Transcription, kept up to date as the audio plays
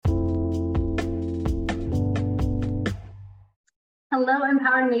Hello,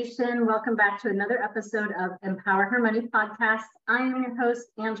 Empower Nation. Welcome back to another episode of Empower Her Money podcast. I am your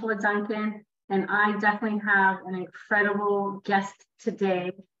host, Angela Duncan, and I definitely have an incredible guest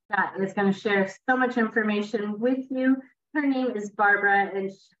today that is going to share so much information with you. Her name is Barbara,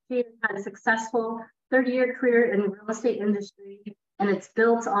 and she has had a successful 30-year career in the real estate industry, and it's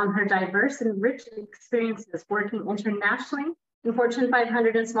built on her diverse and rich experiences working internationally in Fortune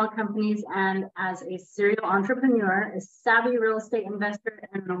 500 and small companies, and as a serial entrepreneur, a savvy real estate investor,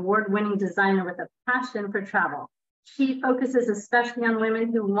 and an award-winning designer with a passion for travel. She focuses especially on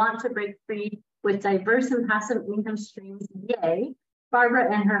women who want to break free with diverse and passive income streams. Yay!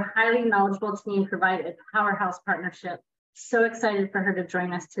 Barbara and her highly knowledgeable team provide a powerhouse partnership. So excited for her to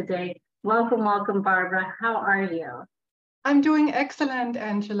join us today. Welcome, welcome, Barbara. How are you? I'm doing excellent,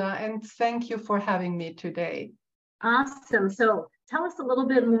 Angela, and thank you for having me today. Awesome. So tell us a little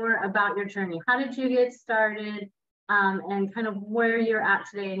bit more about your journey. How did you get started and kind of where you're at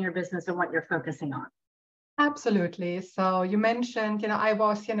today in your business and what you're focusing on? Absolutely. So you mentioned, I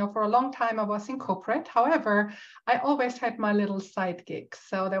was, for a long time, I was in corporate. However, I always had my little side gigs.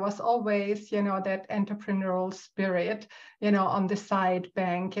 So there was always, that entrepreneurial spirit, on the side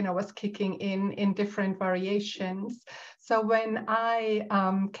bank, was kicking in different variations. So when I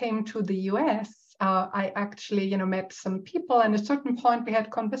came to the US, I actually, met some people, and at a certain point we had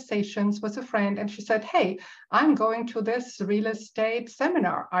conversations with a friend, and she said, "Hey, I'm going to this real estate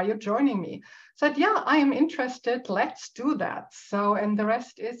seminar. Are you joining me?" I said, "Yeah, I am interested. Let's do that." So, and the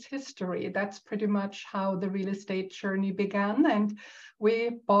rest is history. That's pretty much how the real estate journey began, and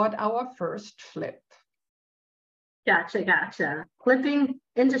we bought our first flip. Gotcha. Flipping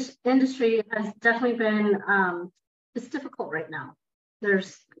industry has definitely been, it's difficult right now.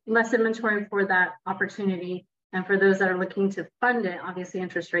 There's less inventory for that opportunity. And for those that are looking to fund it, obviously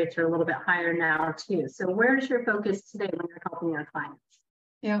interest rates are a little bit higher now too. So where's your focus today when you're helping your clients?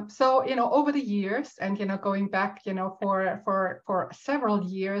 Yeah. So, over the years and, going back, for several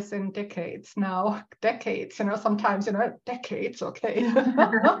years and decades now, sometimes, decades, okay.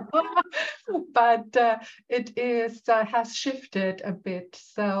 But it has shifted a bit.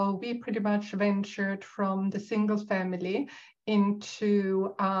 So we pretty much ventured from the single family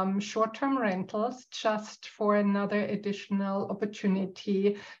into short-term rentals just for another additional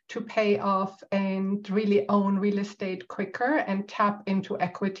opportunity to pay off and really own real estate quicker and tap into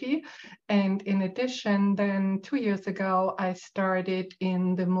equity. And in addition, then 2 years ago, I started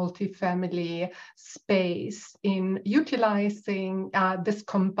in the multifamily space in utilizing this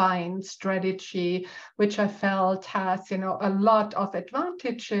combined strategy, which I felt has, a lot of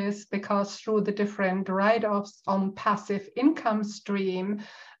advantages because through the different write-offs on passive income stream,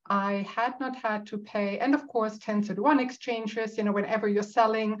 I had not had to pay, and of course 1031 exchanges, whenever you're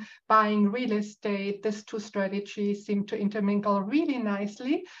selling, buying real estate, these two strategies seem to intermingle really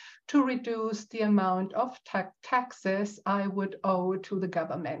nicely to reduce the amount of taxes I would owe to the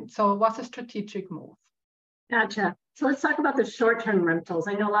government. So it was a strategic move. Gotcha. So let's talk about the short-term rentals.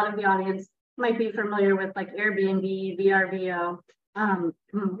 I know a lot of the audience might be familiar with like Airbnb, VRBO.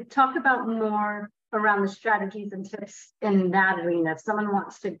 Talk about more around the strategies and tips in that arena. If someone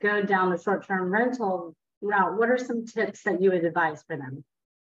wants to go down the short-term rental route, what are some tips that you would advise for them?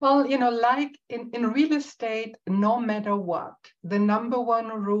 Well, like in real estate, no matter what, the number one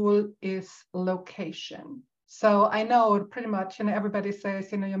rule is location. So I know pretty much, everybody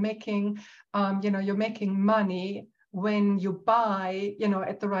says, you're making money when you buy,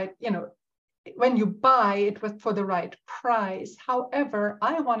 at the right, when you buy it was for the right price. However,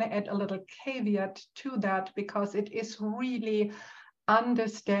 I want to add a little caveat to that because it is really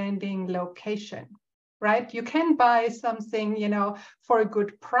understanding location, right? You can buy something, for a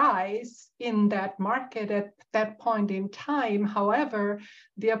good price in that market at that point in time. However,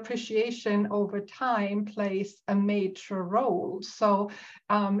 the appreciation over time plays a major role. So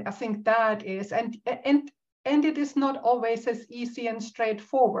I think that is, and it is not always as easy and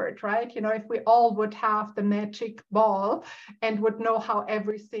straightforward, right? If we all would have the magic ball and would know how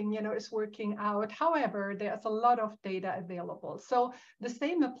everything, is working out. However, there's a lot of data available. So the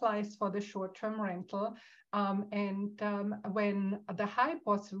same applies for the short-term rental. When the hype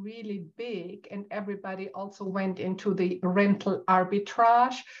was really big and everybody also went into the rental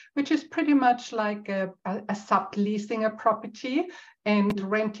arbitrage, which is pretty much like a subleasing a property and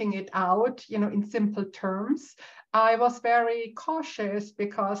renting it out, in simple terms. I was very cautious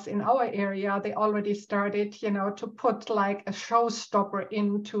because in our area, they already started, to put like a showstopper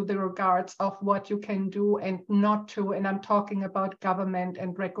into the regards of what you can do and not to. And I'm talking about government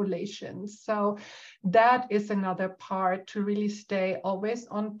and regulations. So that is another part to really stay always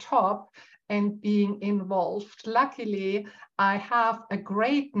on top and being involved. Luckily, I have a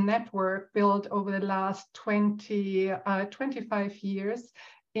great network built over the last 25 years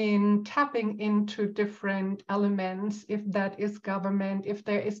in tapping into different elements, if that is government, if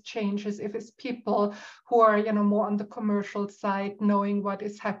there is changes, if it's people who are more on the commercial side, knowing what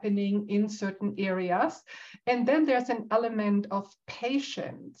is happening in certain areas. And then there's an element of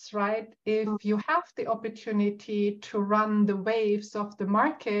patience, right? If you have the opportunity to run the waves of the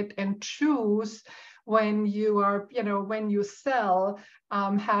market and choose when you are, when you sell,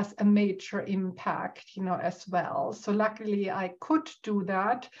 has a major impact, as well. So luckily I could do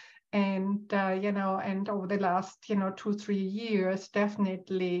that. And, and over the last, 2-3 years,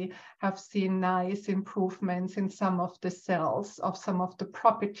 definitely have seen nice improvements in some of the sales of some of the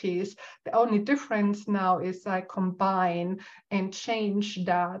properties. The only difference now is I combine and change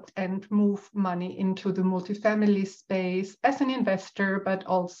that and move money into the multifamily space as an investor, but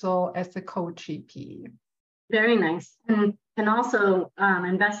also as a co-GP. Very nice. And also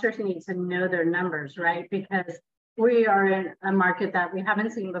investors need to know their numbers, right? Because we are in a market that we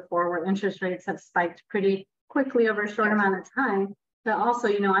haven't seen before, where interest rates have spiked pretty quickly over a short amount of time. But also,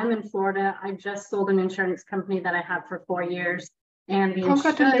 I'm in Florida. I just sold an insurance company that I had for 4 years. And the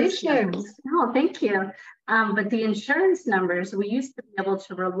congratulations. Oh, thank you. But the insurance numbers, we used to be able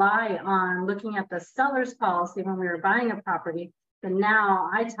to rely on looking at the seller's policy when we were buying a property. But now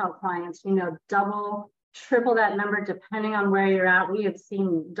I tell clients, double, triple that number depending on where you're at. We have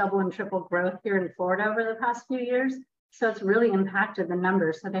seen double and triple growth here in Florida over the past few years. So it's really impacted the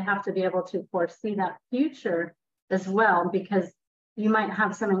numbers. So they have to be able to foresee that future as well, because you might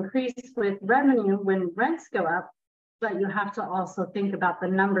have some increase with revenue when rents go up, but you have to also think about the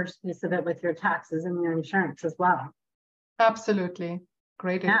numbers piece of it with your taxes and your insurance as well. Absolutely.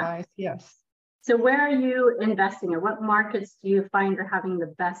 Great advice. Yes. So where are you investing in? What markets do you find are having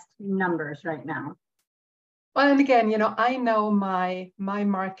the best numbers right now? Well, and again, I know my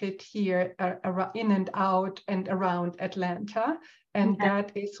market here in and out and around Atlanta. And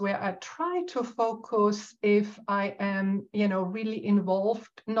that is where I try to focus if I am, really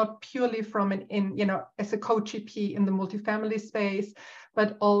involved, not purely from as a co-GP in the multifamily space,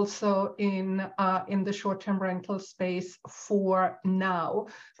 but also in the short-term rental space for now.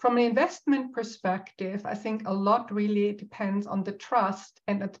 From an investment perspective, I think a lot really depends on the trust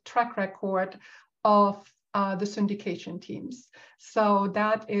and the track record of the syndication teams. So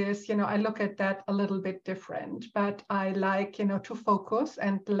that is, I look at that a little bit different, but I like, to focus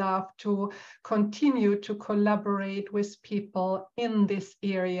and love to continue to collaborate with people in this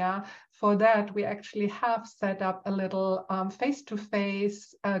area. For that, we actually have set up a little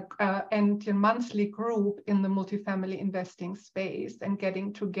face-to-face and monthly group in the multifamily investing space, and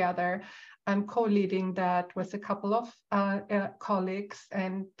getting together. I'm co-leading that with a couple of colleagues,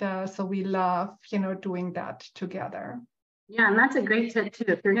 and so we love, doing that together. Yeah, and that's a great tip too.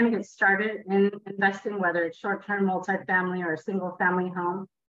 If you're going to get started in investing, whether it's short-term multifamily or a single-family home,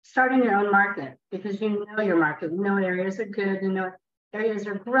 start in your own market, because you know your market. You know what areas are good. You know what areas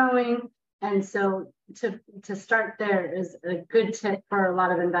are growing, and so to start there is a good tip for a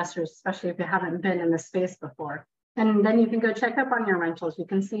lot of investors, especially if you haven't been in the space before. And then you can go check up on your rentals. You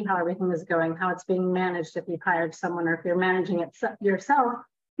can see how everything is going, how it's being managed if you've hired someone, or if you're managing it yourself,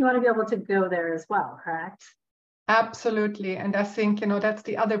 you want to be able to go there as well, correct? Absolutely. And I think, that's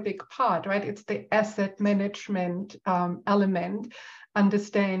the other big part, right? It's the asset management element,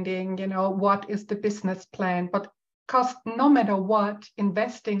 understanding, what is the business plan. But because no matter what,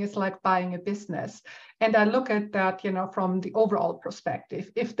 investing is like buying a business. And I look at that, from the overall perspective,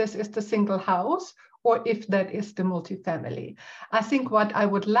 if this is the single house or if that is the multifamily. I think what I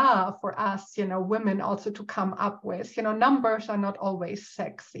would love for us, women also to come up with, numbers are not always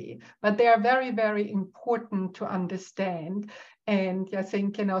sexy, but they are very, very important to understand. And I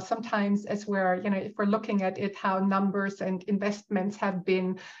think, sometimes as we're, if we're looking at it, how numbers and investments have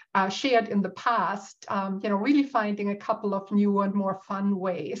been shared in the past, really finding a couple of new and more fun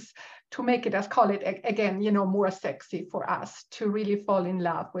ways to make it, as call it again, more sexy for us to really fall in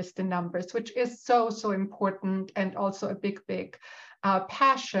love with the numbers, which is so, so important, and also a big, big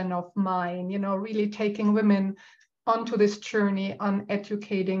passion of mine, really taking women onto this journey on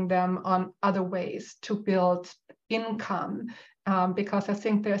educating them on other ways to build income, because I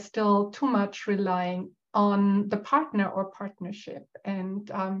think there's still too much relying on the partner or partnership. And,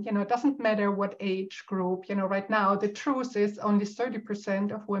 it doesn't matter what age group, right now, the truth is only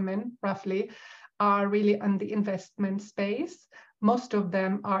 30% of women, roughly, are really on the investment space. Most of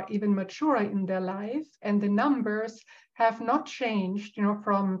them are even mature in their life, and the numbers have not changed,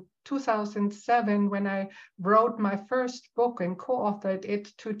 from 2007 when I wrote my first book and co-authored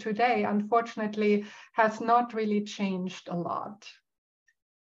it to today, unfortunately, has not really changed a lot.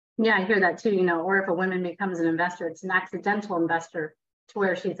 Yeah, I hear that too, or if a woman becomes an investor, it's an accidental investor to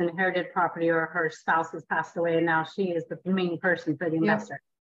where she's inherited property or her spouse has passed away and now she is the main person for the investor.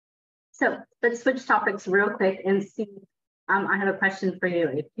 So let's switch topics real quick and see. I have a question for you.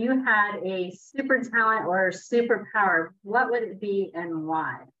 If you had a super talent or superpower, what would it be and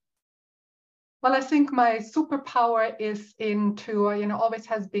why? Well, I think my superpower is always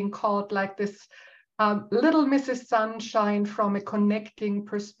has been called like this little Mrs. Sunshine from a connecting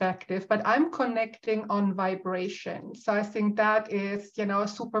perspective, but I'm connecting on vibration. So I think that is, a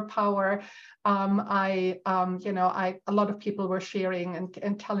superpower. A lot of people were sharing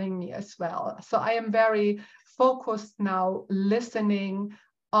and telling me as well. So I am very focused now, listening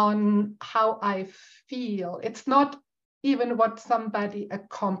on how I feel. It's not even what somebody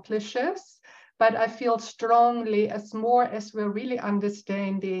accomplishes, but I feel strongly as we're really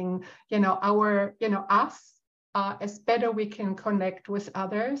understanding, us, as better we can connect with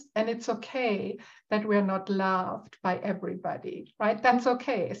others. And it's okay that we're not loved by everybody, right? That's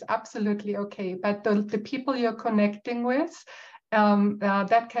okay. It's absolutely okay. But the people you're connecting with,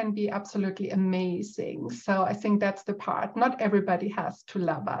 that can be absolutely amazing. So I think that's the part. Not everybody has to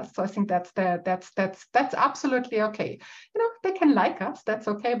love us. So I think that's absolutely okay. They can like us, that's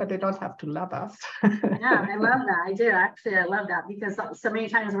okay, but they don't have to love us. Yeah, I love that. I do actually. I love that because so many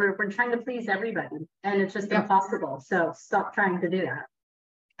times we're trying to please everybody and it's just impossible. So stop trying to do that.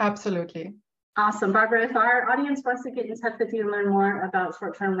 Absolutely. Awesome. Barbara, if our audience wants to get in touch with you and learn more about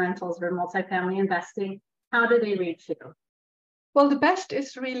short-term rentals or multifamily investing, how do they reach you? Well, the best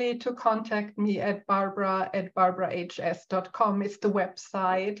is really to contact me at barbara@barbarahs.com. It's the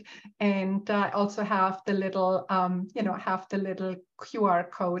website, and I also have the little, QR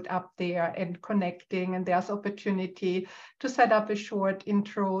code up there and connecting. And there's opportunity to set up a short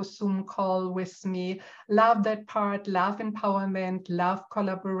intro Zoom call with me. Love that part. Love empowerment. Love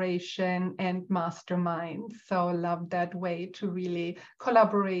collaboration and mastermind. So love that way to really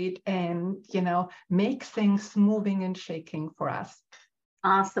collaborate and make things moving and shaking for us.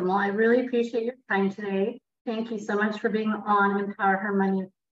 Awesome. Well, I really appreciate your time today. Thank you so much for being on Empower Her Money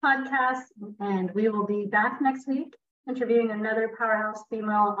podcast. And we will be back next week interviewing another powerhouse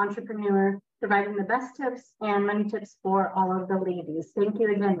female entrepreneur, providing the best tips and money tips for all of the ladies. Thank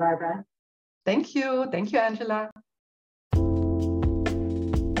you again, Barbara. Thank you. Thank you, Angela.